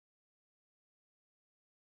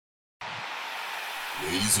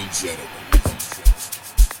Ladies and gentlemen,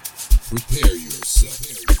 prepare yourself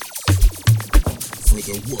for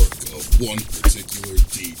the work of one particular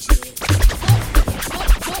DJ.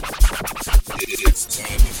 It's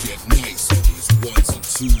time to get nice on these ones and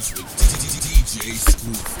twos with DJ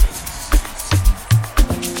Screwface.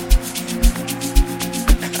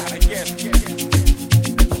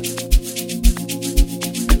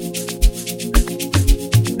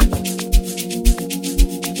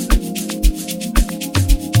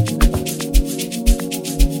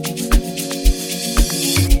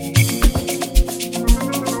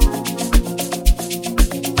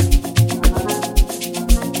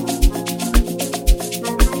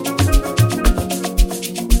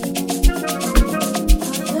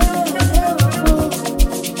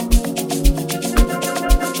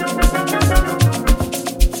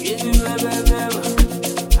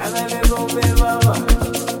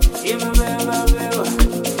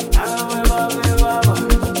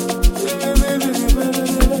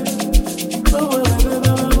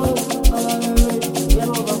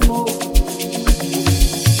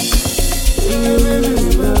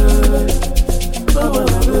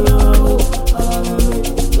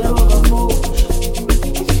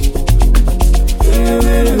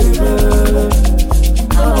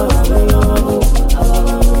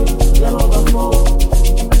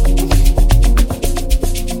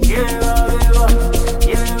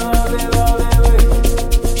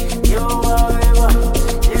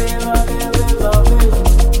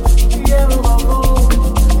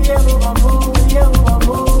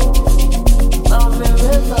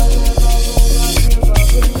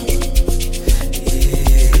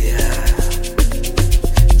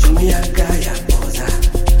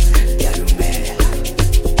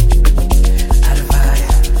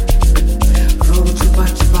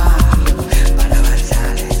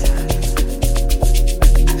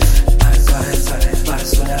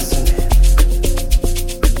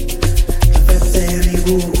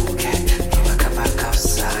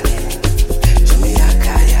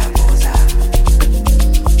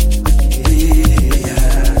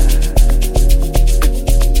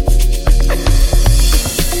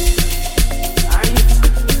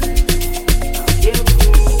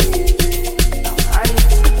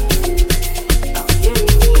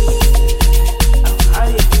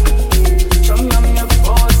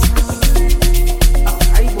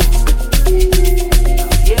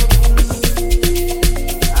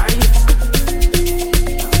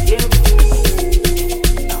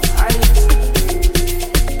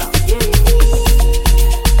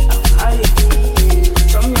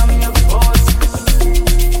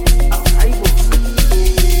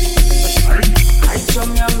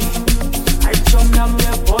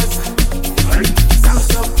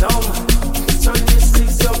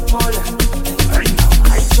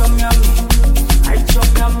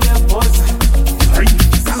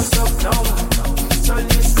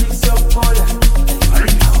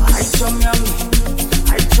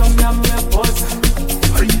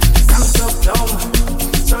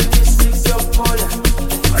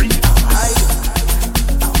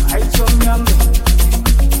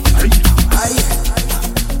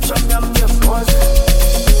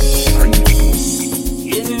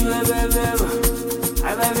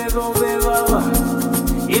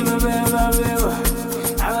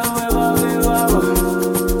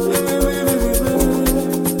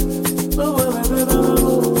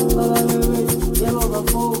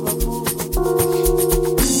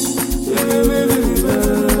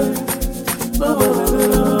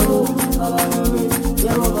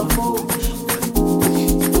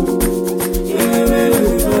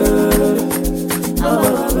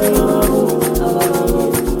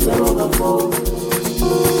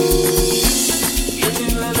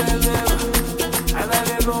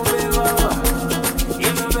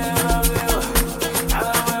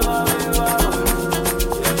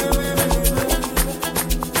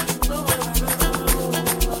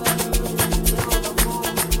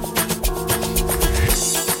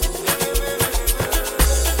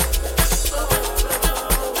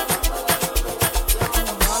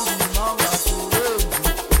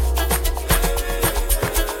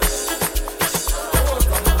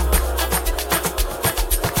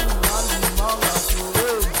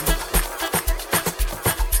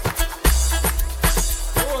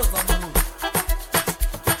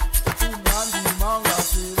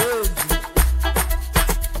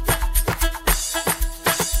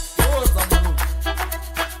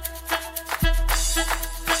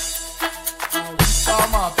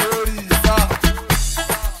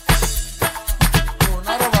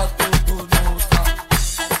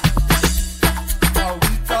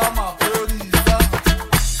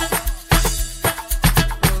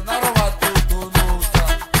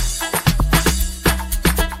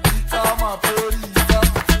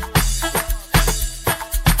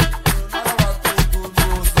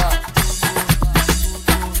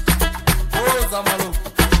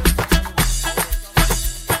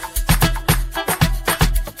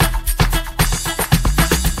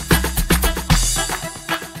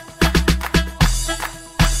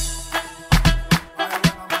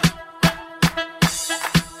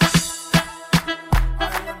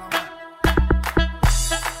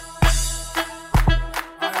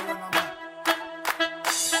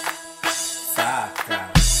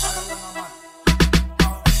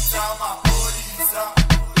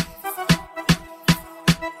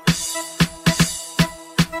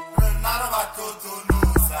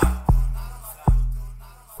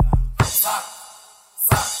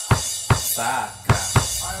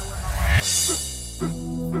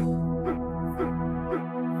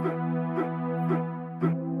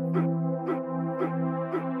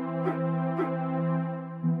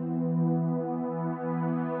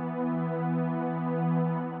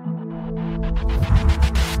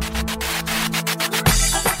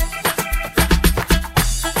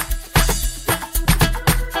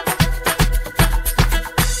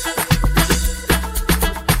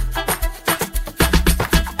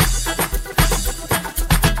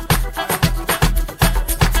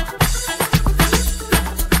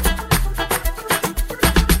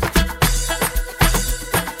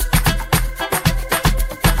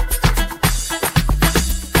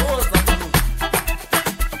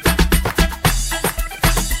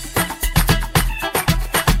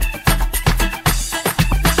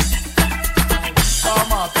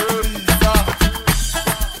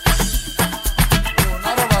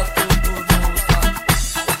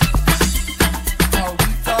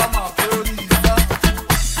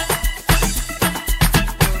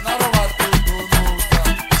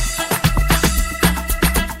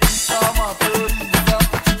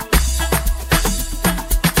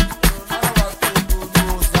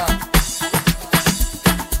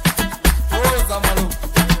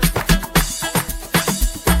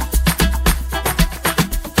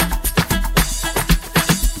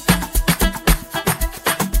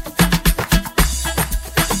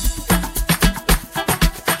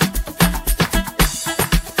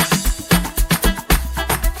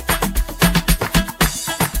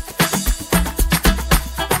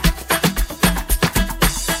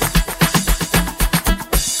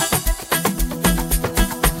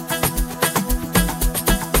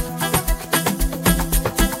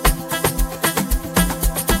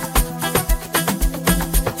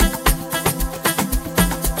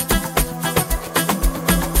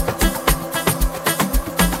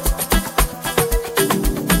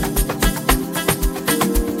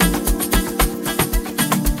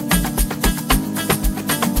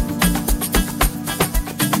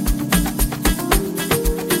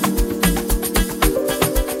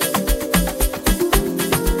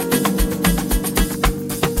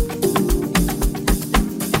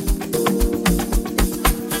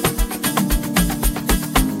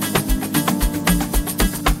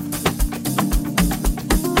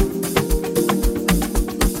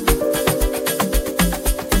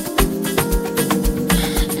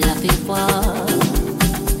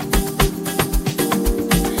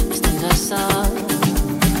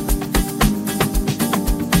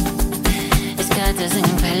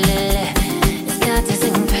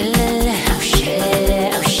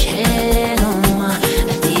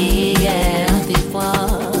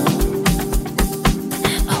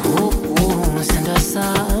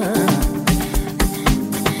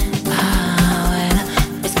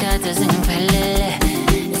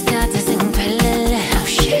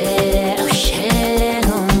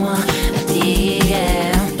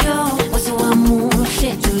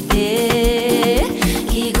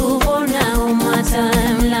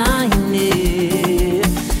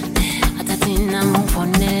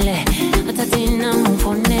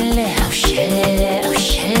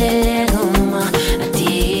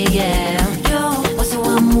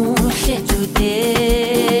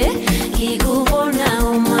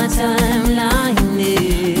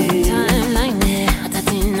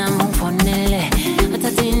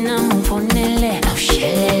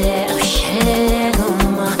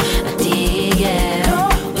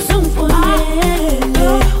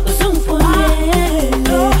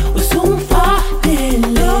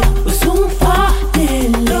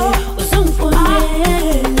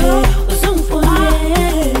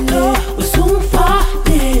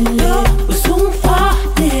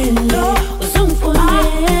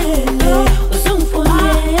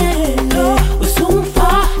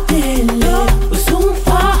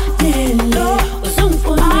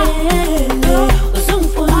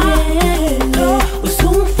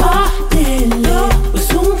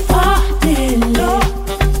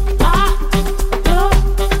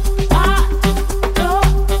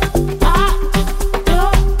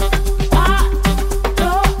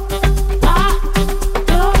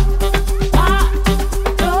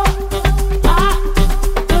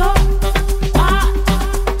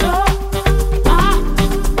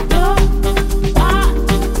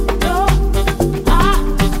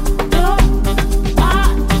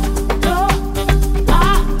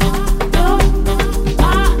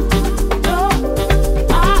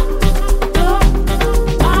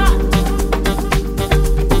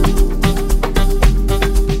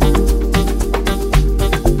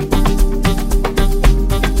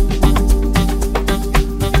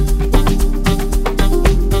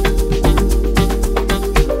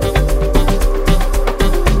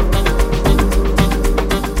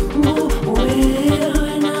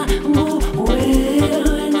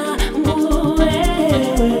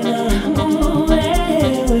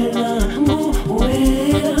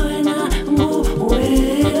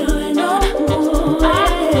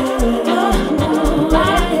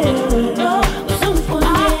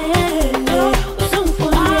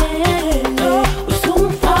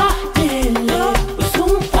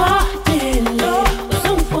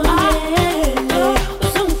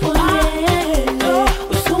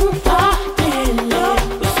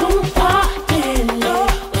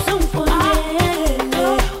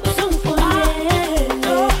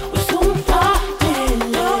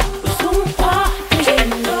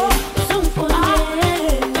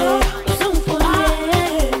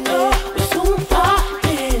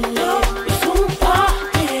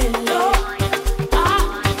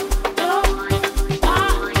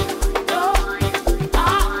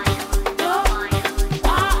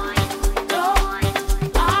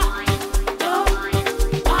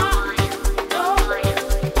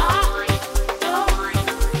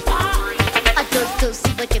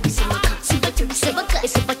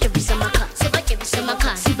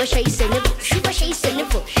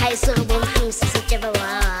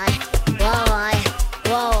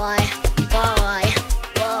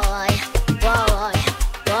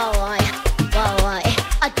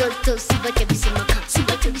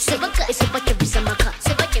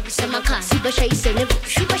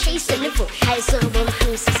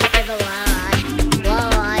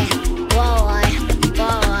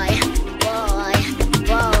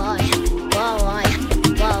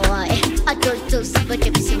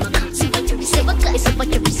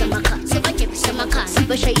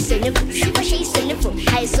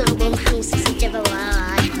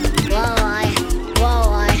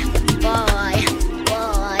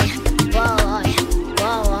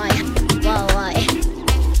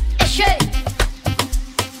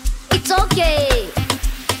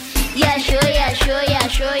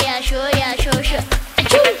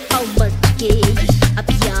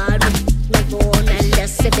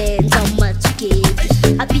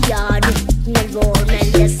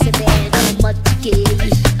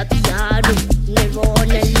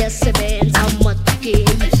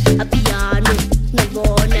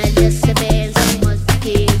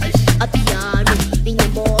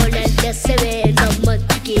 Se ve, no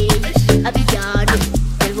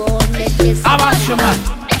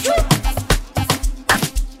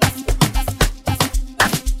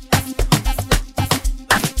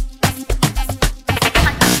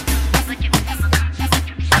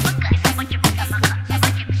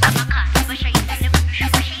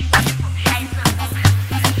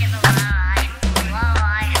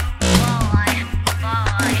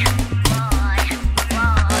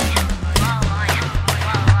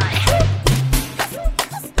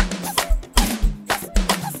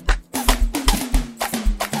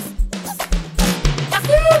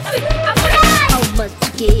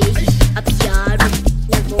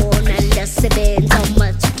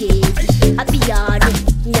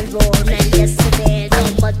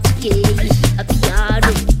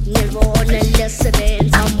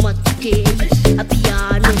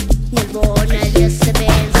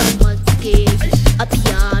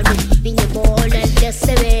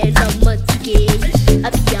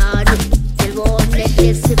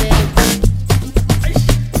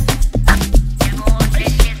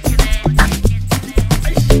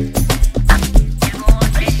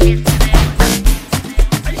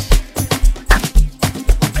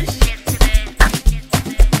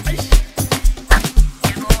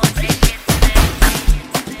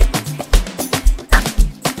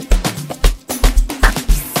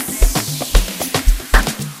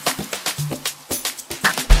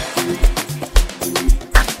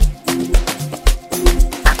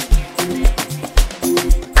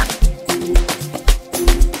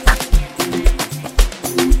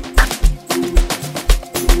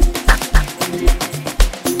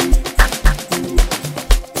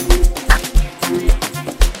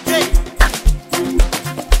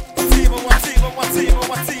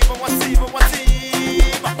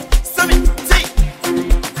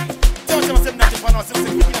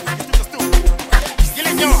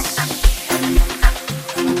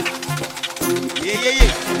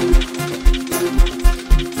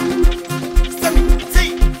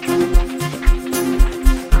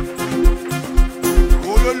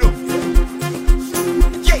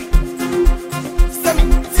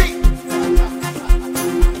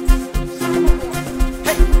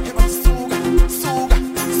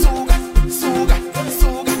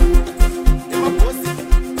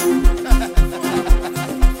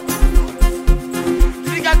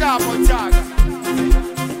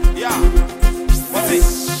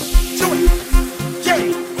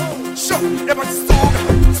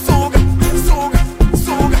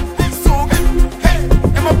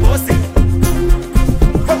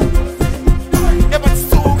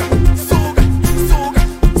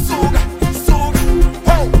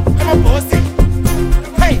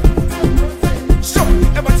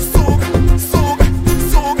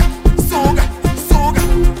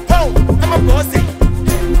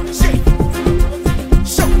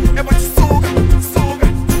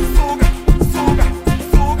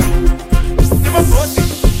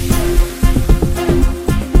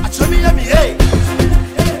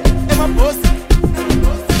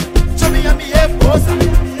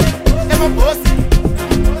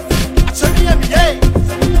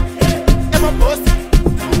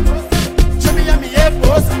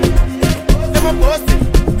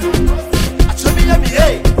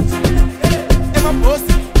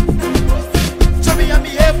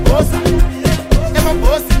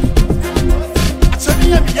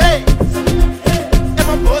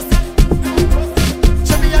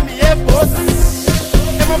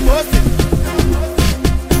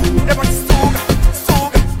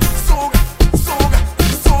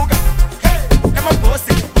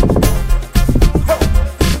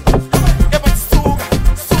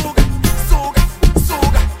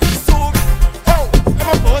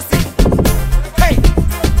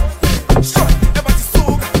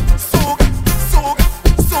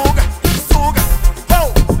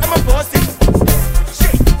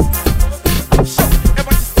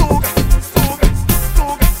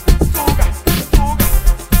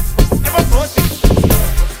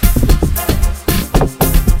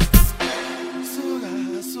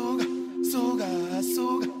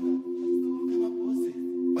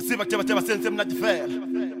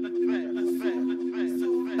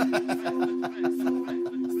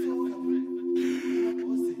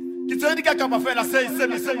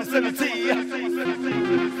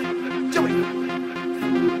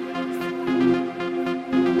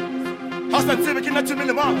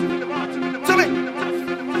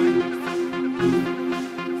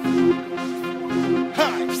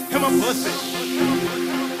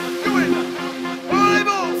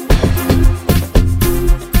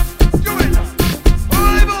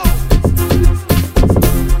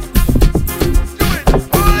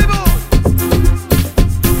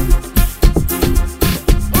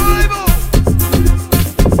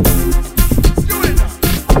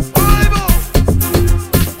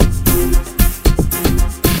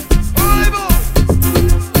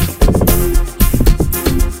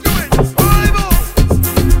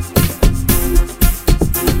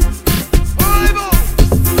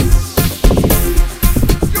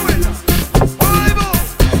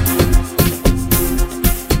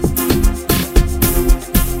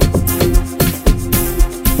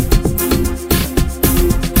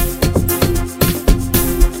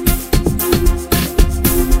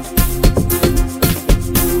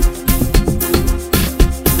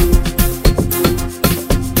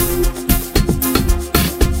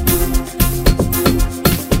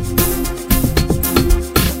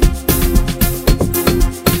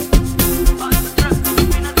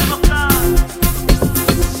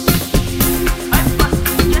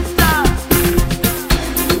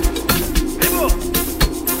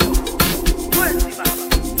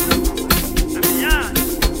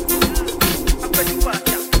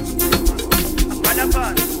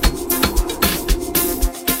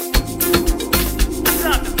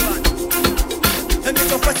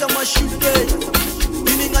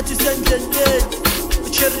ngathi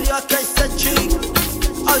sendleleni cherry yakhe ayisajiki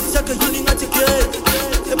awuthaka yini ngathi gate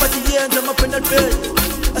ebathi yenza ama-penal bed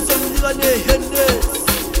asomnika ne-handles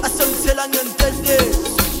asomthela ngentelezi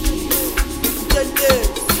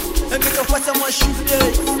engizofasa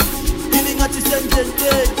ama-shooters yini ngathi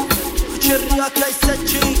sendleleni cherry yakhe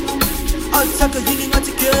ayisajiki awuthaka yini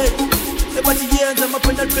ngathi gate ebathi yenza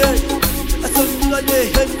ama-penal bed asomnika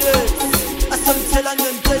ne-handles asomthela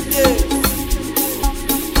ngentelezi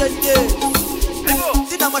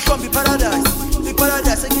Sinamashwambi paradise, the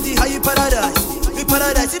paradise, and the high paradise, the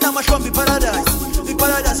paradise, Sinamashwambi paradise, the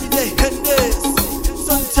paradise in the hendes,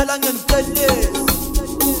 some telang and tendes,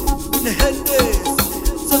 the hendes,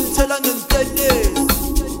 some telang and tendes,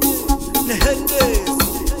 the hendes,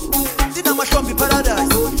 Sinamashwambi paradise,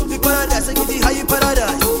 the paradise, and the high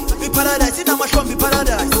paradise, the paradise, Sinamashwambi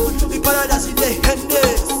paradise, the paradise in the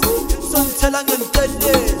hendes, some telang and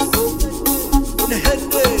tendes, the hendes.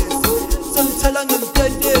 Some and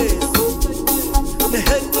tendes, the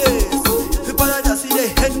hendes, the paradise in the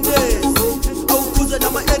hendes. Au kuza na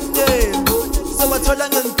ma ende, sama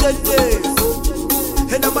tolang and tendes,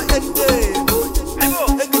 and na ma ende.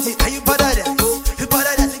 Engiti ayu paradise, the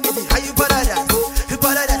paradise engiti ayu paradise, the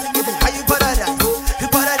paradise engiti ayu paradise, the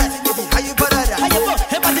paradise engiti ayu paradise. Ayabo,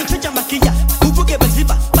 heba de chucha makia, ubuke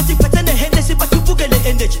baziba, pati patene hendes, pati ubuke le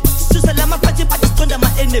endage. Susalama pati stonda ma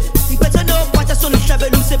ende. Mpetano pata sonu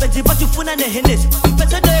shabelu sebezi pati ufuna ne hendes.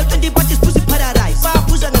 Mpetano kendi pati spusi paradise. Ba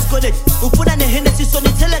puza ngeskolet, ufuna ne hendes soni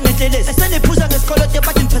tela ngeteles. Esene puza ngeskolote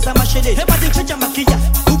pati mpesa mashele. Heba de chucha makia,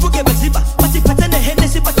 ubuke baziba, pati patene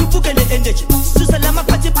hendes, pati ubuke le endage. Susalama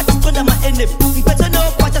pati stonda ma ende.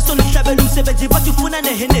 Mpetano pata sonu shabelu sebezi pati ufuna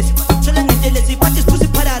ne hendes. Tela ngeteles, pati spusi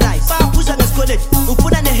paradise. Ba puza ngeskolet,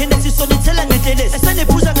 ufuna ne hendes soni tela ngeteles. Esene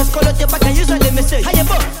puza ngeskolote pati yuza le message.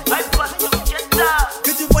 Hayebo.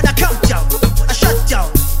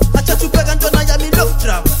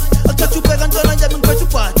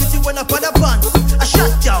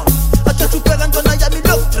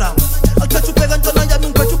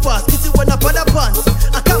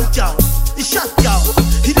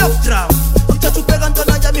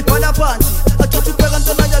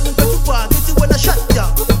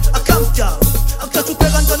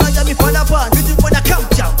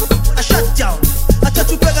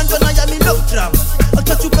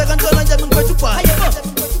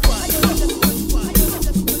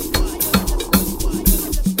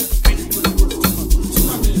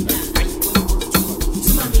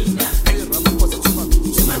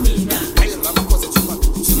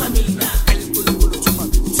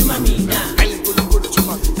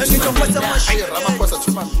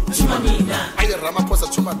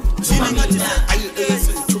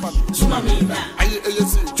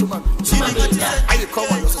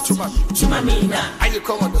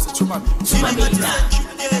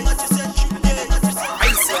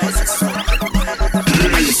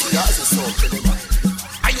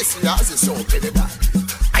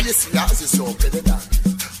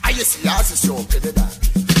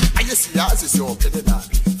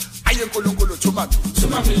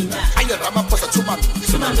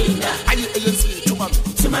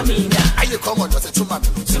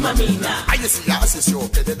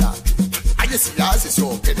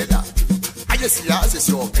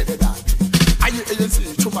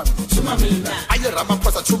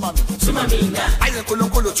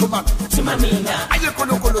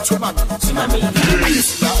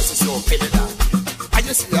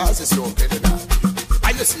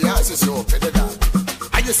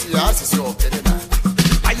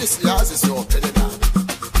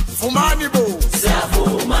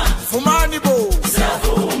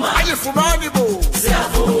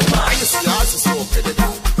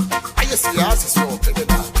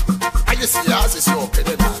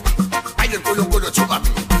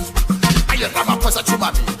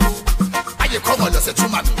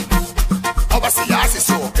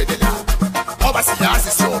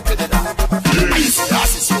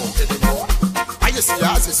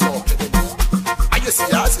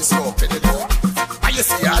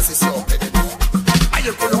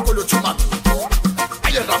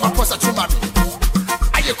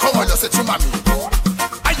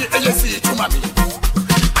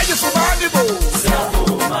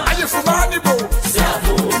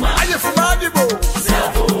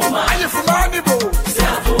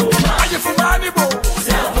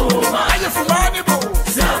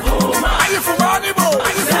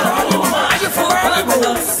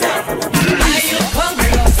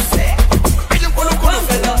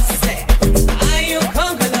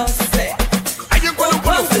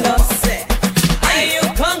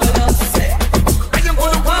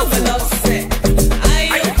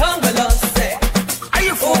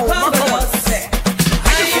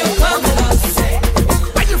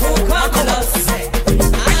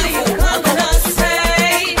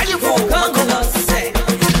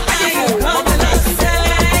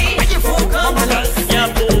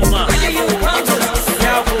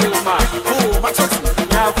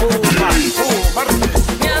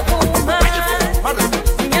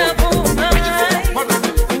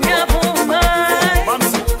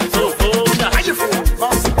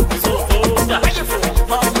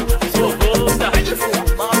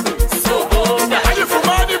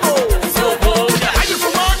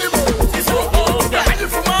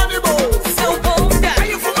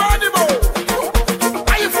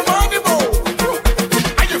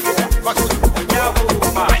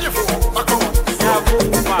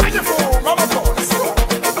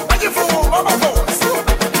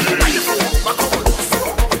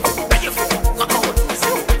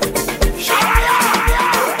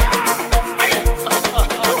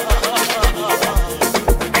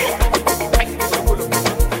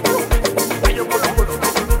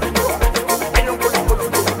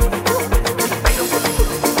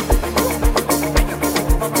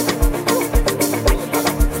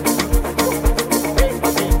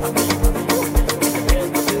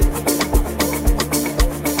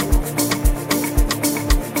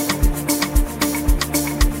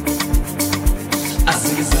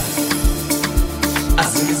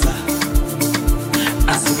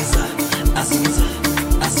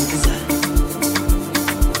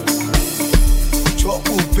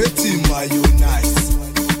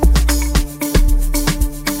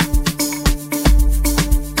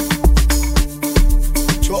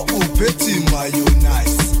 uphethe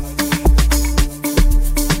mayonnaise.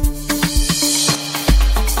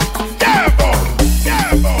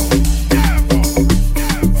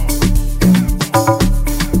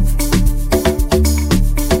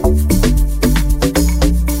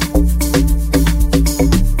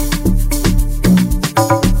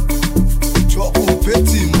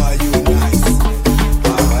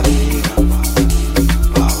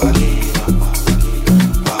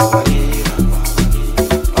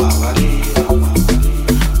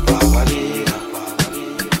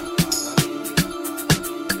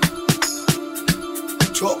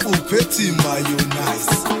 Uphethe mayonnaise.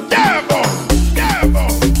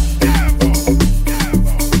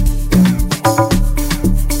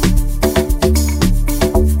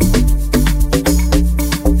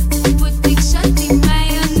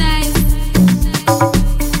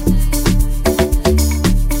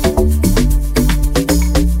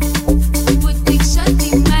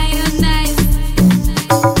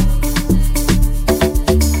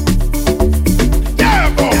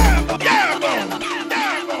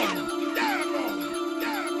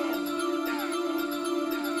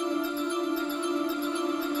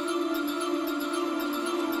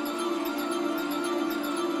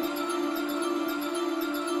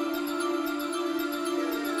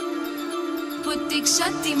 Put the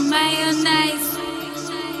shot in mayonnaise.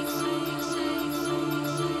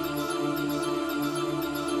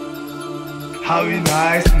 How you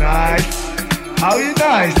nice, how you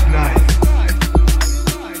nice.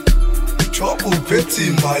 Chop uphethe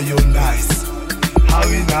mayonnaise. How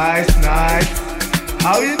you nice,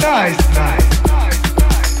 how you nice.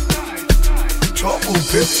 Chop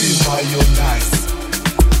uphethe mayonnaise.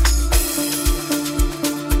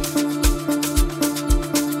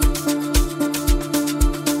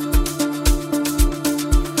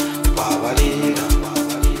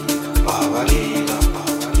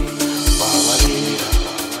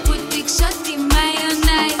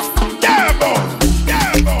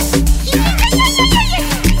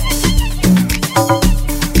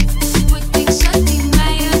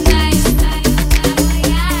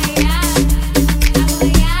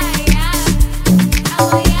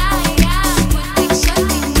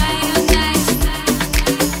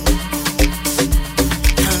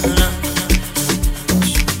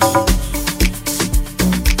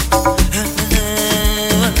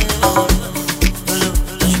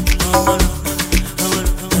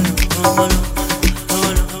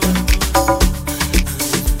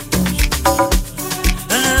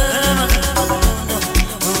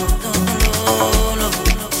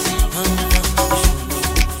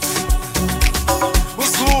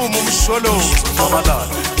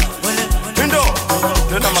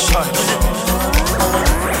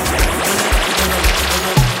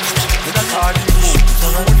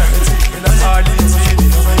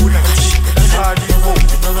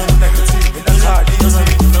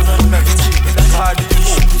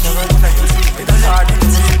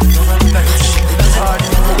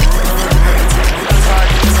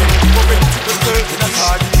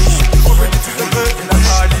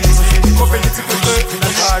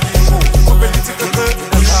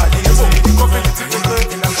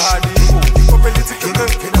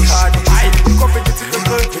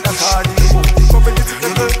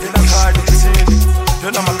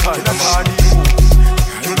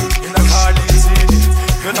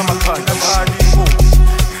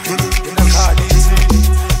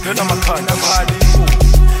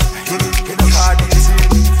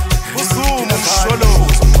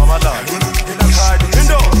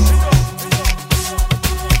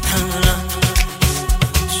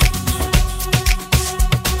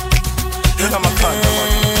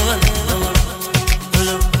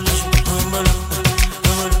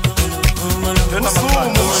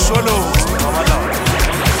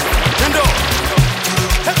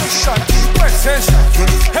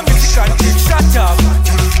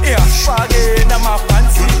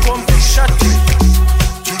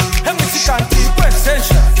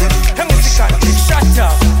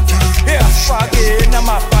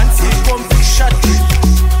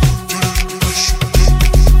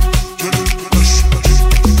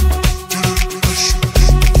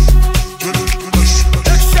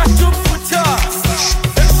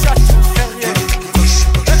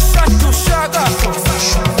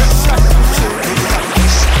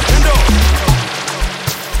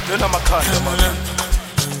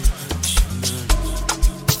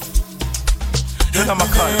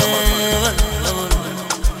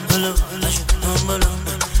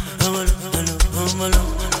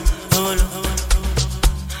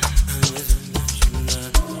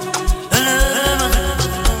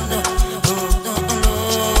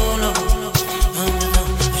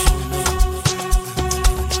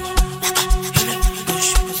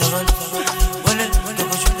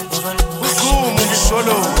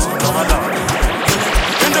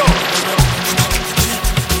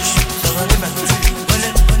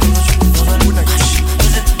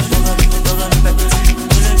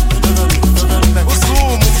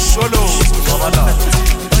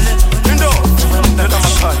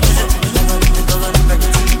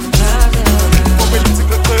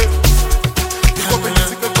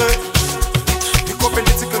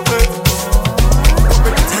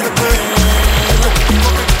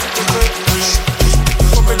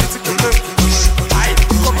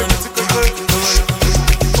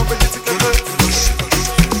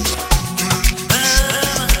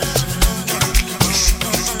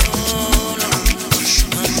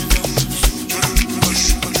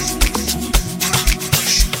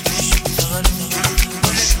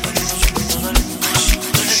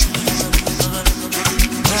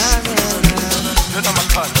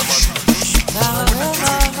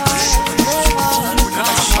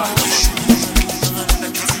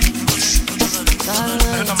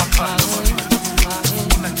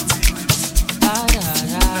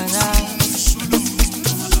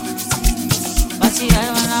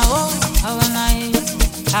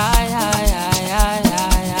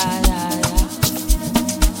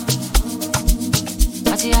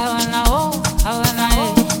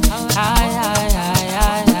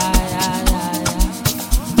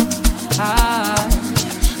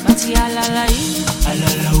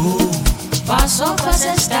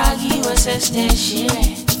 stagi wese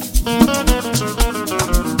shile.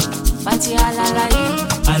 Bati alala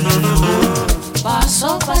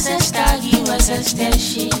Paso pase stagi wese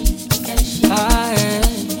shile.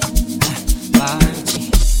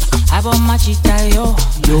 Abo machita yo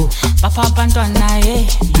Papa bantwana ye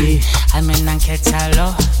Amena nketha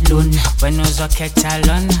lo Wena uzokhetha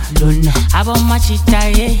lona Abo machita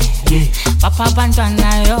ye Papa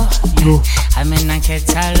bantwana yo Amena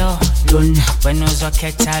nketha lo Wena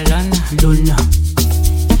uzokhetha lona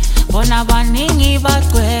Bona baningi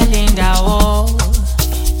bagcwele indawo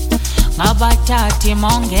Ngabathathi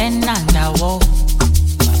mongena ndawo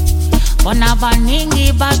Bona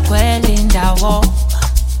baningi bagcwele indawo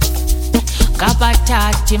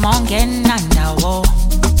Kabathathi mongena ndawo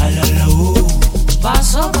alalawo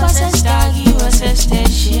Baso pase stagi wese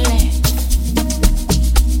shile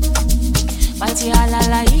Bati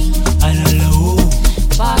alalawo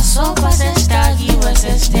Baso pase stagi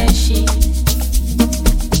wese shile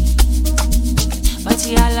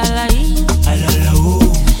Bati alalawo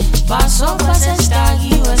Baso pase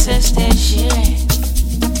stagi wese shile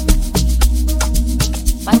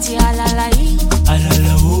Bati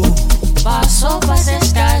alalawo Paso pase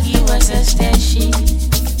stagi wese shile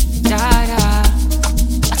Dada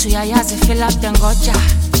Atuyayazi fill up the ngoja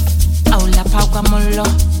Awulapha kwamulo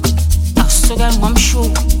Awusuke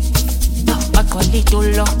ngomshu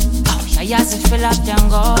Awubakolitulo Awuyayazi fill up the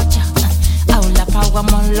ngoja Awulapha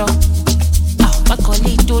kwamulo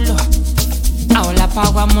Awubakolitulo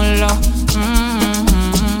Awulapha kwamulo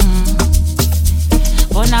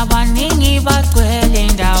Bona baningi bagcwele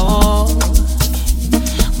indawo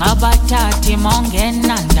Ngabathathi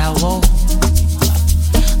mongena ndawo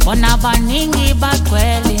Bona baningi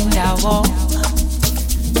bagcwele indawo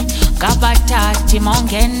Ngabathathi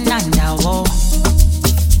mongena ndawo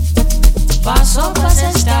Baso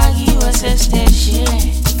pase stagi wese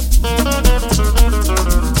shile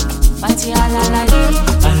Bati alalawo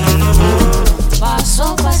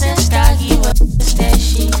Baso pase stagi wese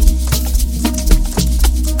shile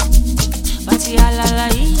Bati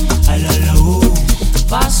alalawo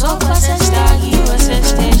Paso pase stagi wese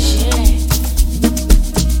shile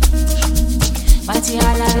Bati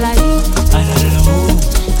alalawo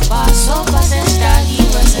Paso pase stagi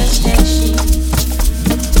wese shile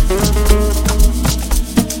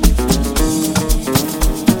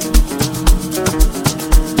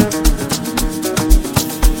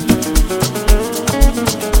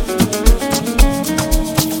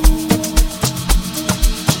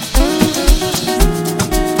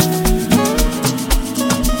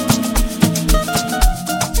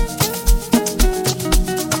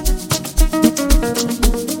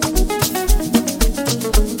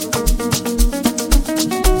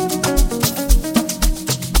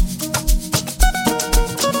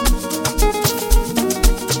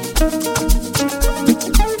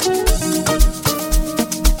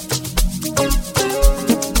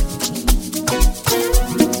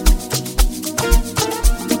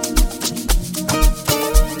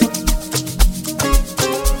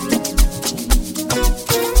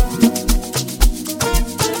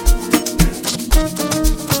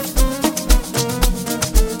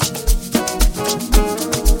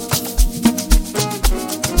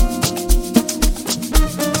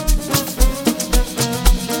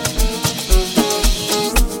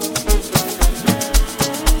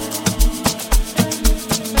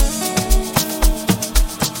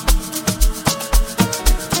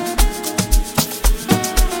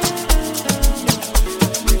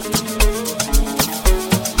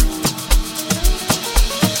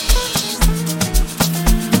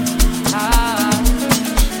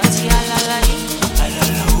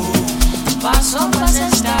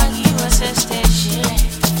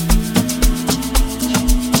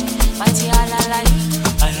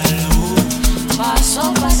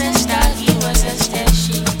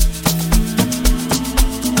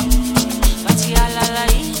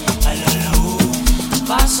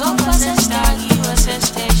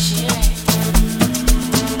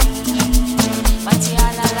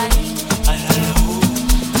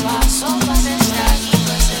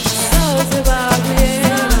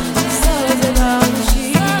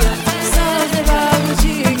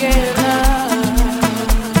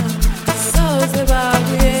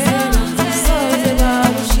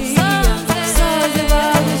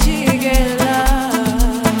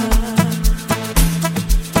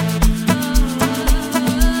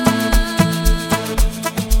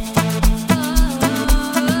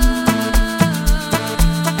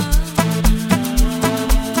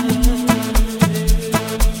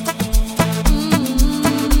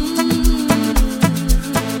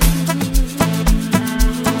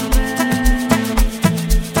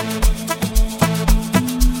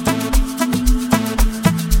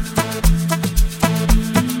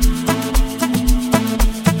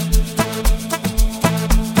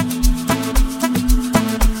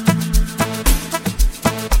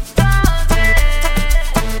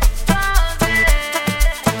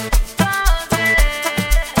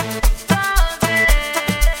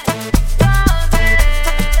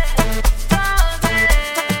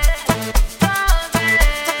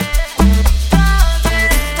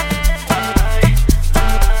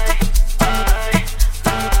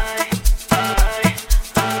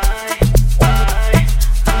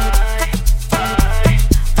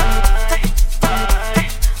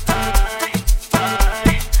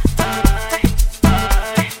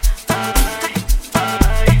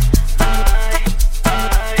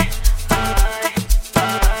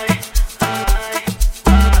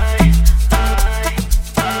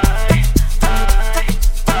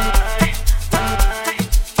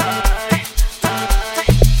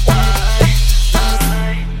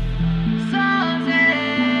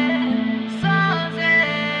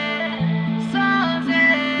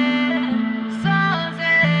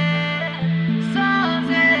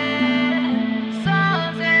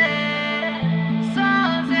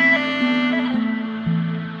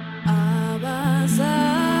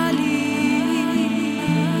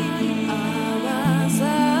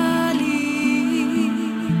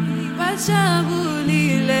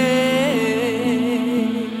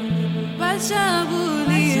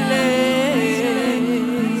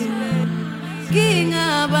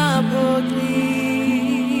ngingabaphoqi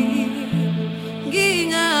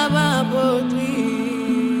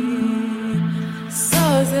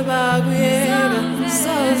soze bakuyeka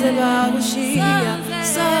soze bakushiya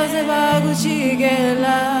soze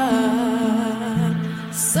bakujikela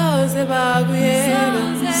soze bakuyeka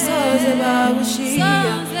soze bakushiya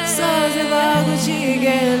soze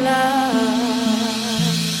bakujikela.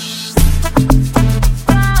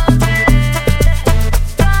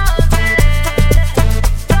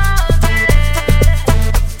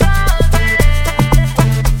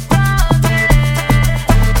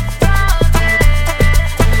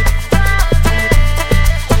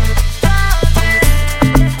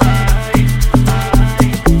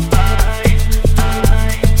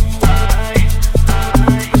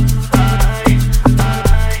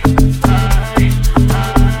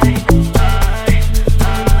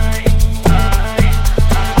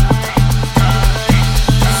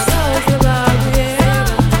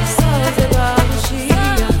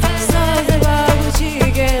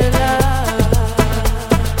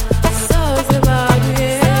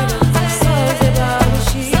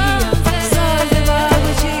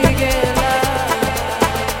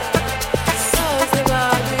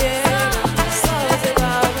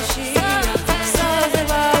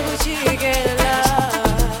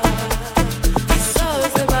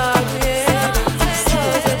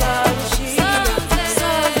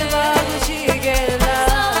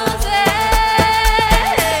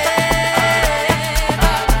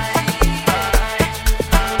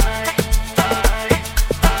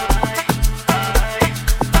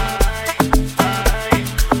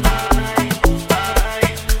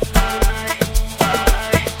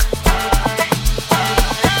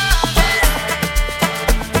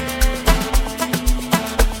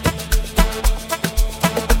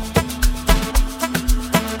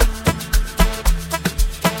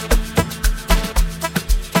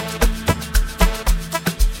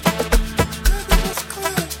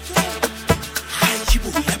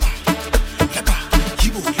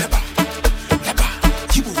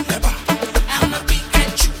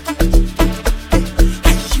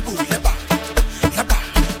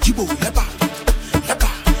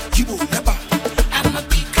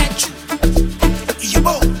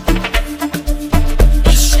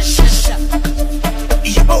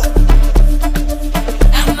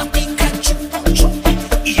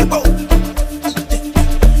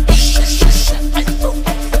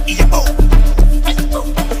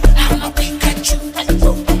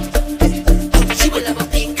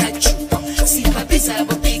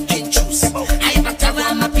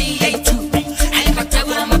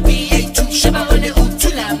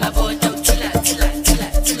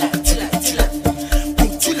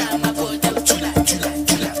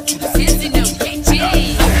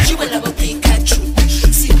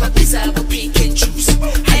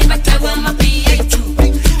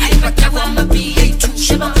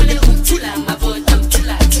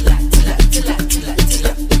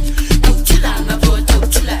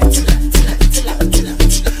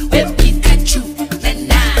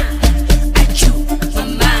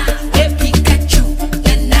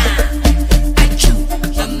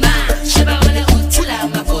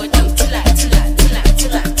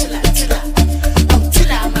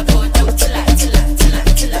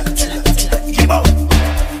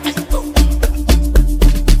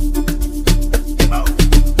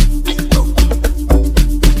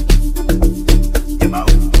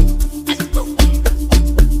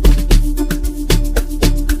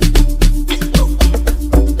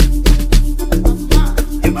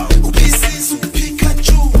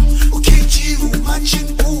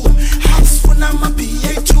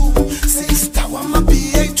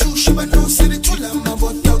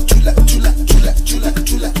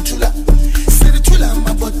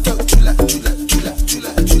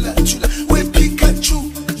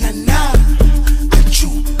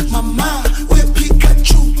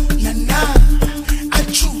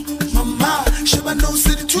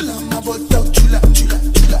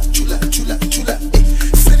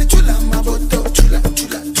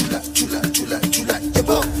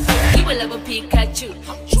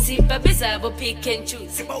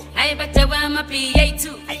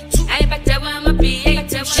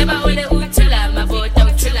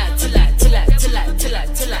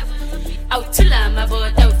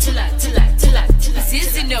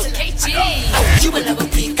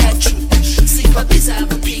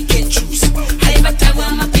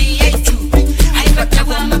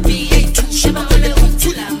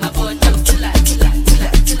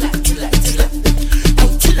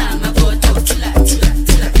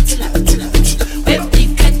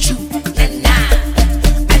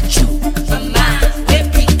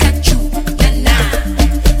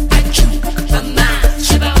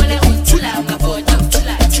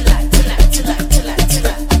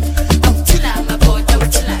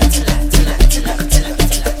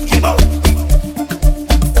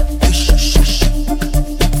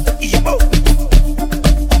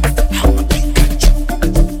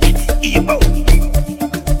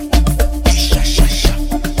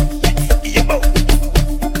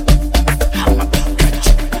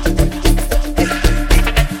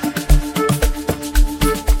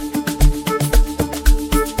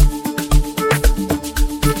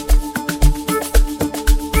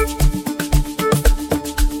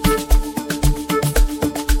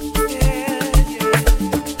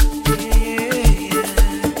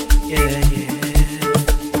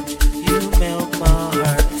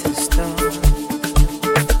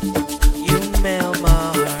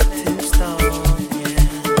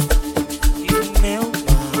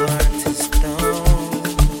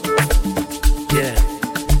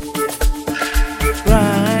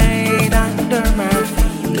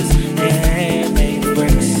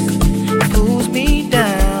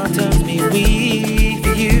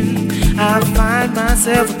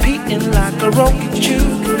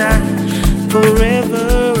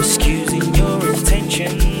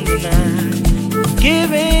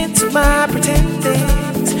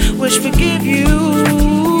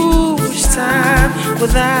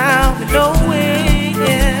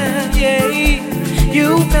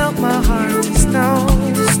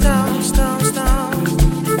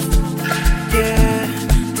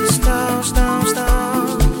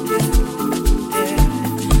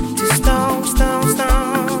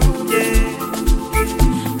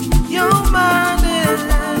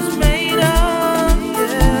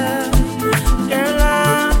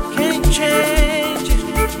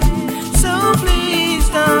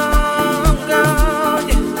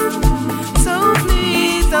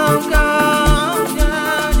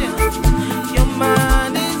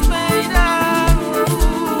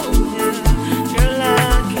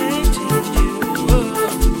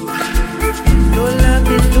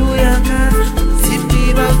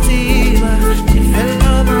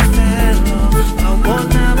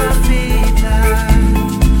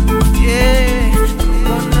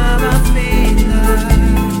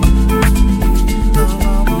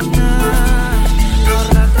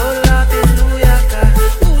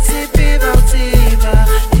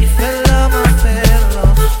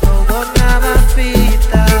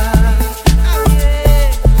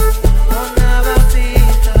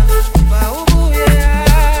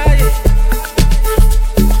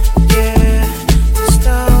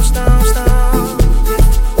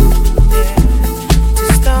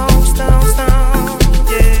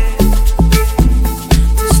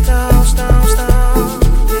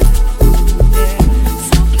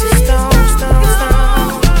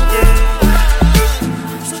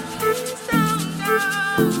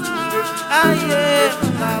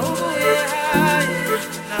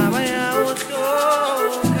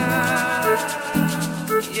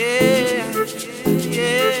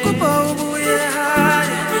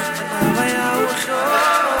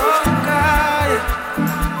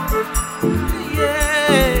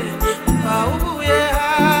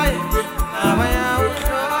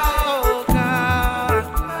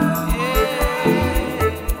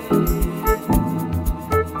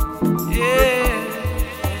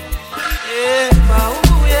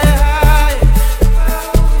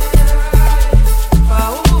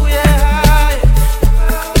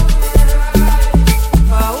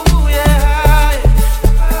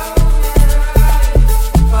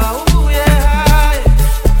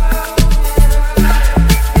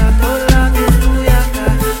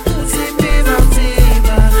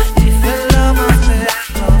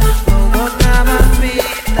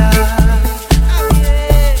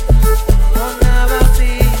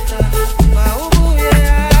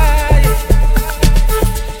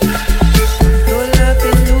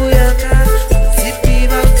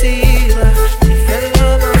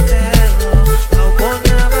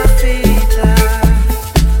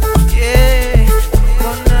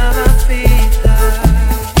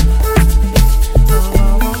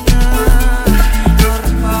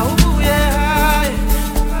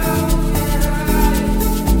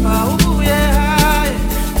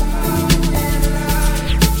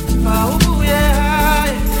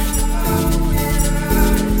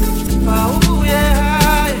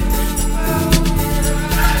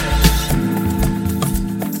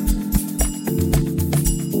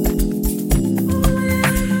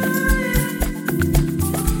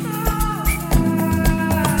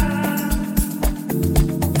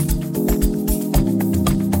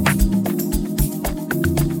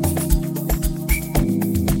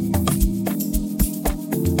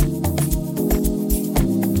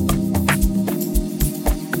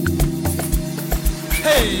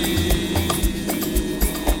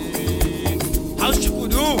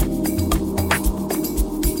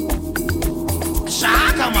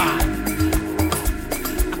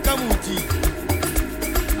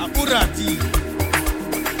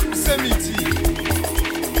 Asemithi.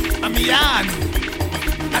 Amiyani.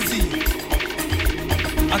 Asi.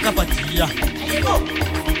 Akapatia.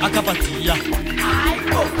 Akapatia.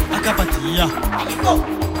 Akapatia.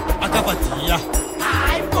 Akapatia.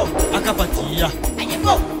 Akapatia.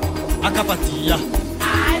 Akapatia.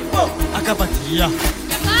 Akapatia.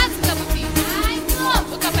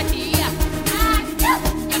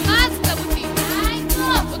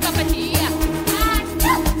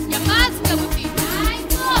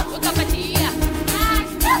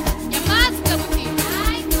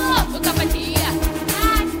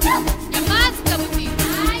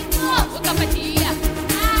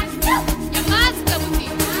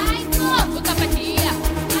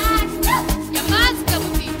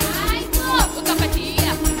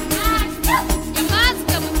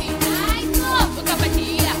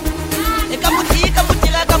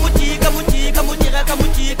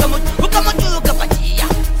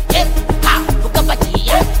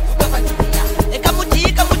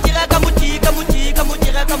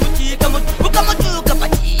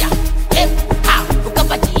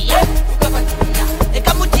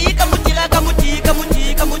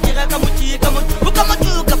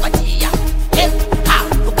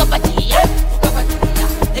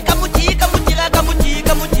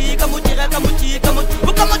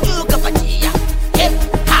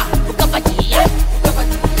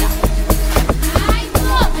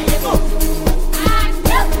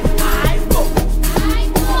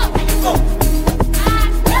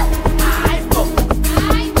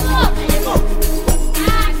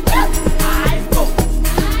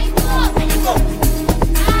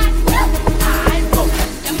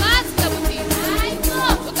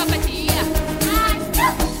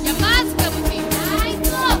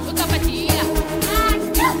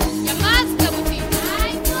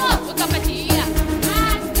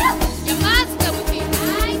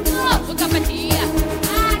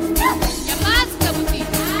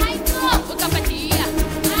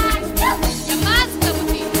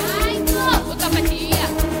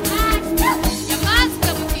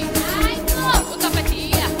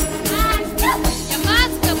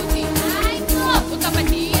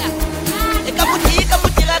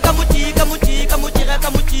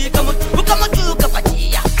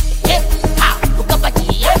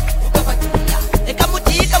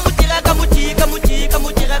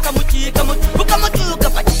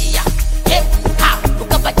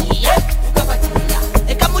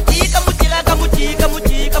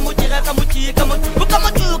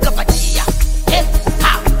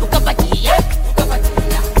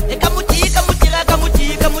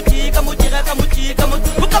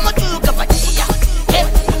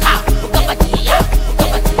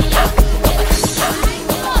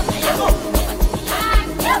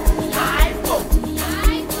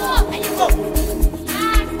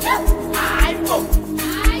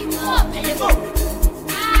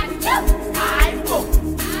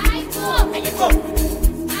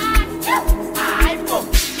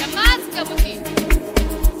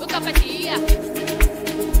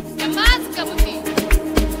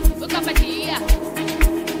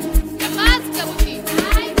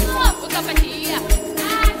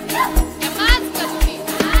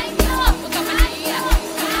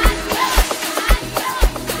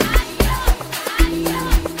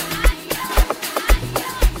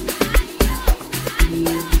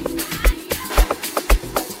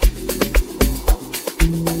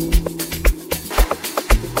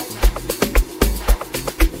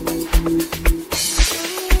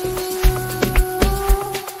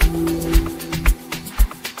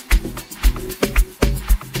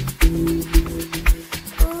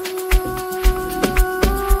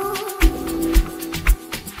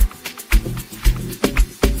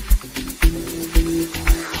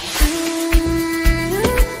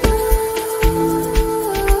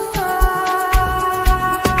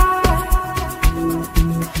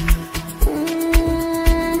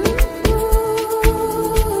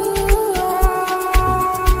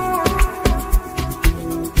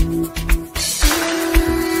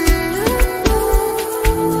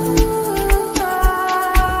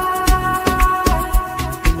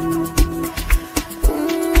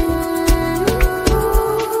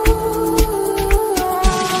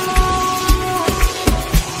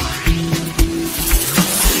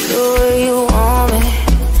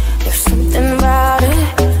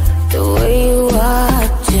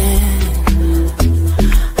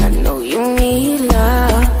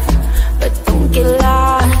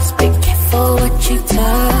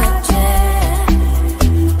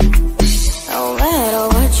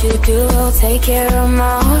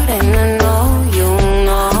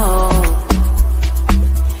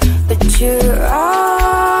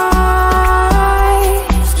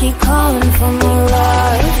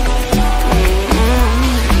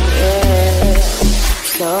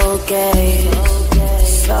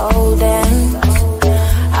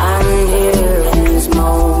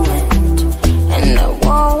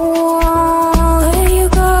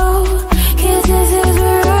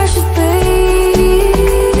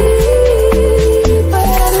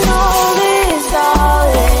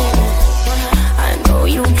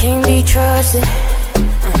 trust it.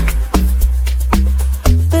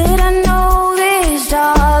 But I know this,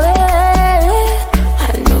 darling.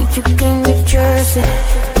 I know you can be trusted.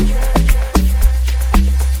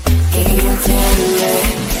 Can you tell me that?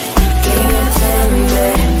 Can you tell me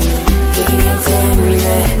that? Can you tell me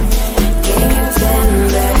that? Can you tell me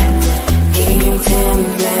that? Can you tell me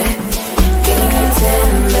that? Can you tell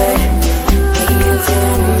me that? Can you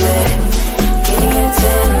tell me that? Can you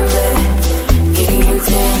tell me that? Can you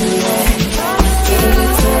tell me that? Can you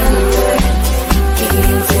tell me that? Can you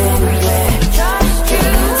tell me that? Can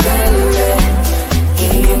you tell me that?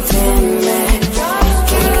 Can you tell me that?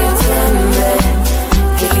 Can you tell me that?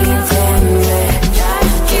 Can you tell me that?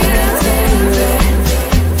 Can you tell me that?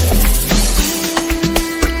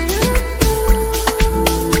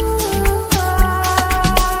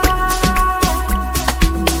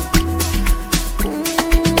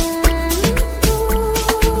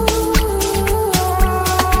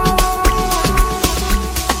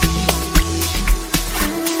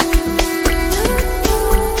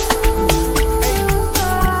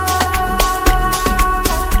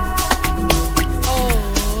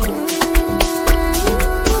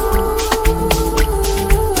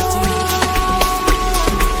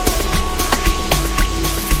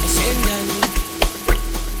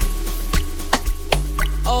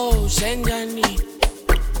 Sendani,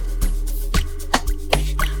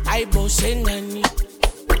 Aibo Sendani.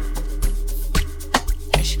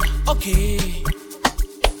 Okay,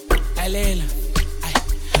 Alela,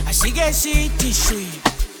 I see get city sweet.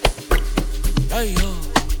 Oh yo,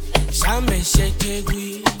 Same shete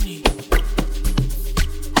gwini.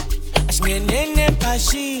 Asngenene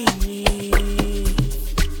pashini,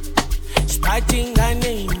 Spatinga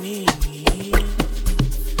nini.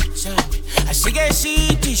 I see get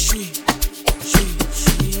city sweet.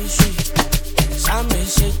 Same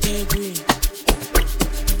shete gwini.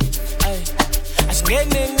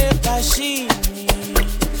 Asngenene pashini,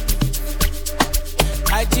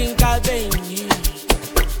 Spatinga nini.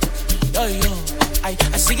 Yo yo, I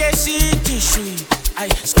see get city sweet. I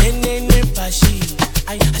skinning in pashi.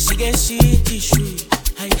 I see get city sweet.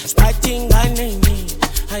 I spotting on nini.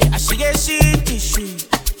 I see get city sweet.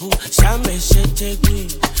 Oh, some shete green.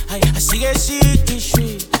 I see get city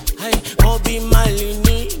sweet. I Obi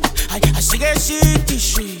Malini. I see get city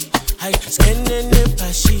sweet. I skinning in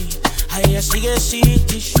pashi. I see get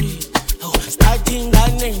city sweet. Oh, spotting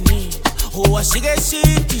on nini. Oh, I see get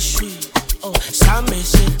city sweet. Oh, some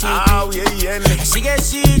shit. Oh, yeah. I see get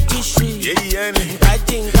city sweet. Yeah. I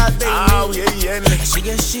think I bet. Oh, yeah. I see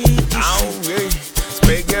get city Oh, sweet. yeah.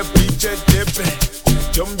 Spege piche tepe.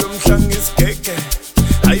 Jom shang is keke.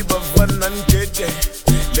 Aiba fanan kete.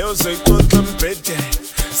 Leo soy todo mpete.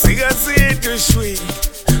 Siga city sweet.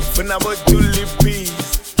 Funa bo Julie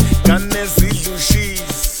peas. Kane zilu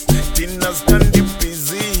cheese. Dinners candy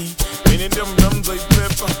busy. Mini dum soy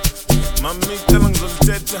pepper. Mami kalang zol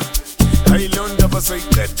teta. Hay leonda pa soy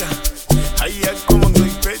teta. Hay como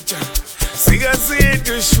soy pecha. Siga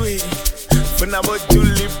city sweet. Funa bo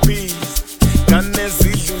Julie peas. Kane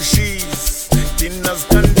zilu cheese. Dinners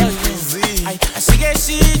candy busy. I see get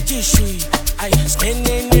city sweet. I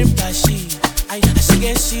spending in pashi. I see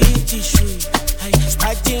get city sweet. I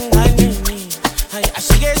spotting on nini. I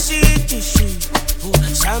see get city sweet. Oh,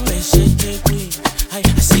 some shit green. I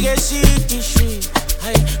see get city sweet.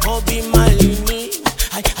 I Obi Malini.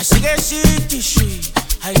 I see get city sweet.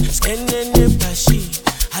 I spending in pashi.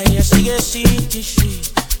 I see get city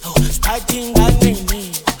sweet. Oh, spotting on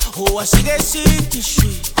nini. Oh, I see get city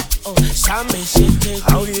sweet. Oh, some shit green.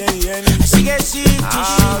 Oh, yeah. I see get city sweet.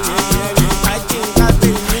 I think I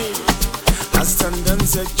believe.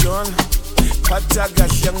 Astandanse John, pata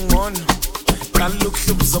kahle ngcono.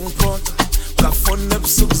 Kalukhle ubuzongiphoxa, ngafona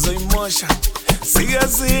ebusuku zoyimosha. Sika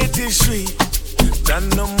sithi shwi,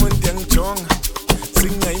 danomuntu engijonga.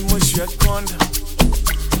 Singayimoshi uyakhonda,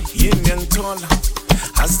 yini ngithola.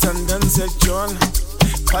 Astandanse John,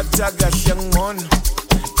 pata kahle ngcono.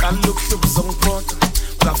 Kalukhle ubuzongiphoxa,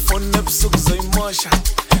 ngafona ebusuku zoyimosha.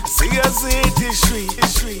 Sika sithi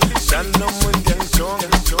shwi, danomuntu engijonga.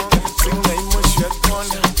 Singayimoshi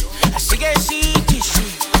uyakhonda. I see get city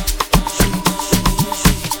sweet.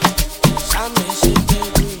 Some shit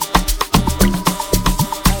green.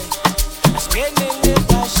 I spending in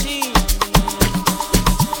pashi.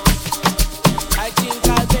 I think I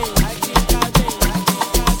bet. I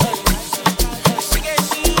see get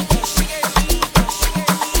city.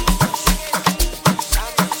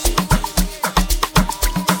 Some shit.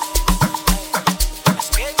 I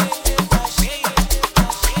spending in pashi.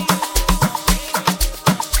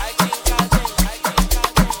 I think I bet.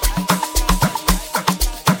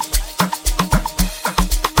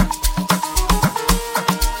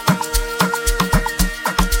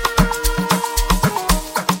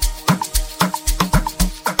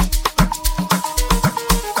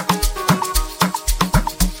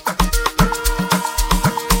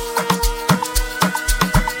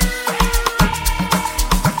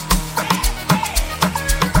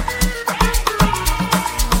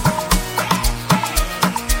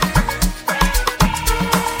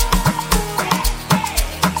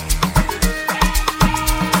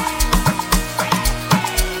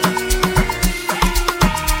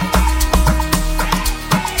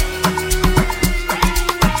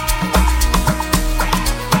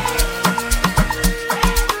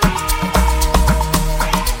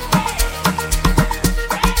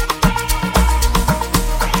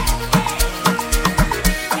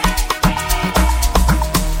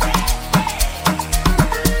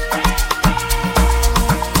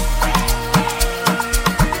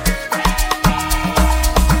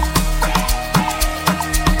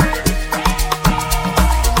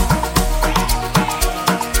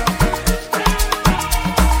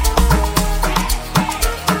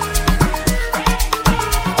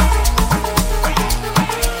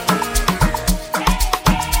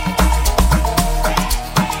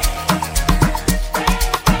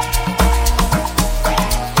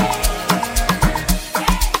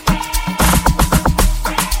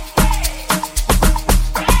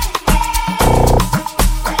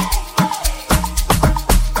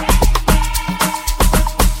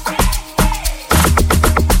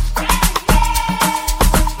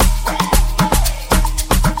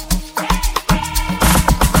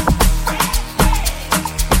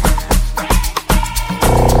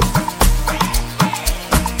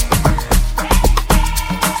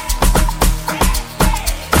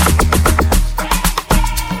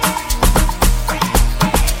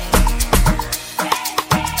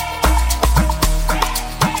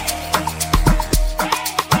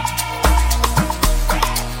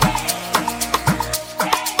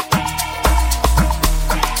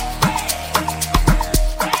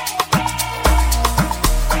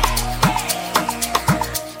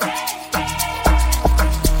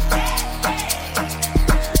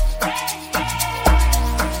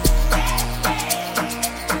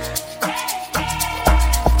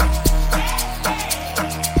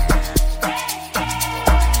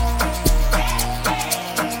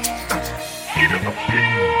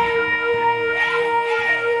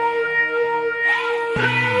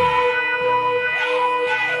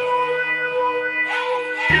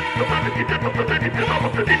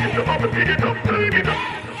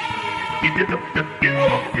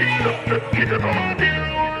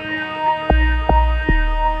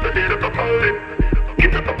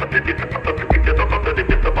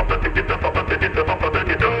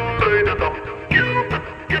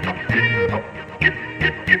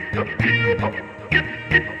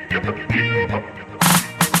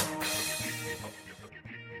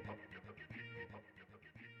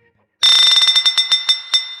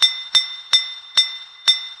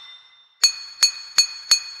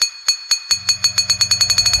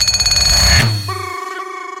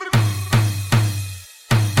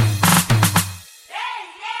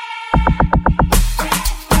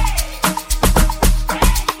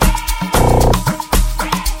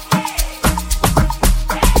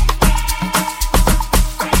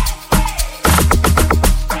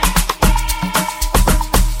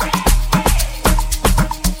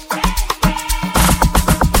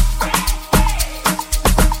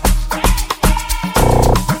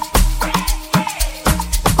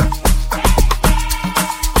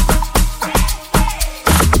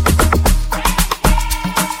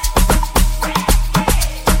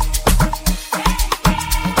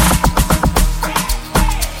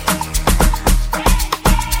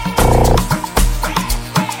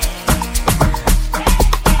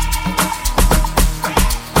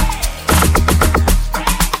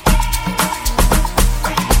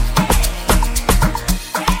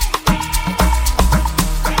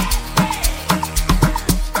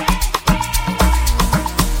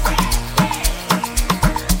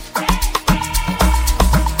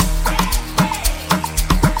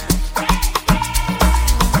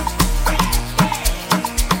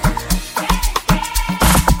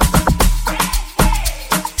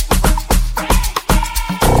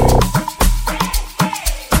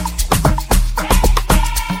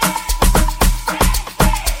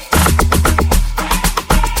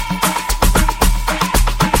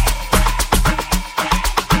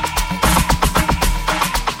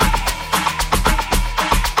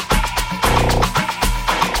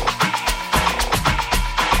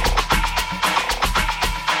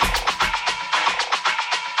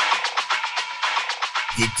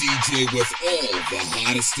 The DJ with all the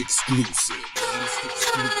hottest exclusive.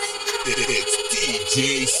 It's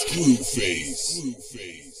DJ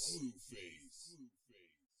Screwface.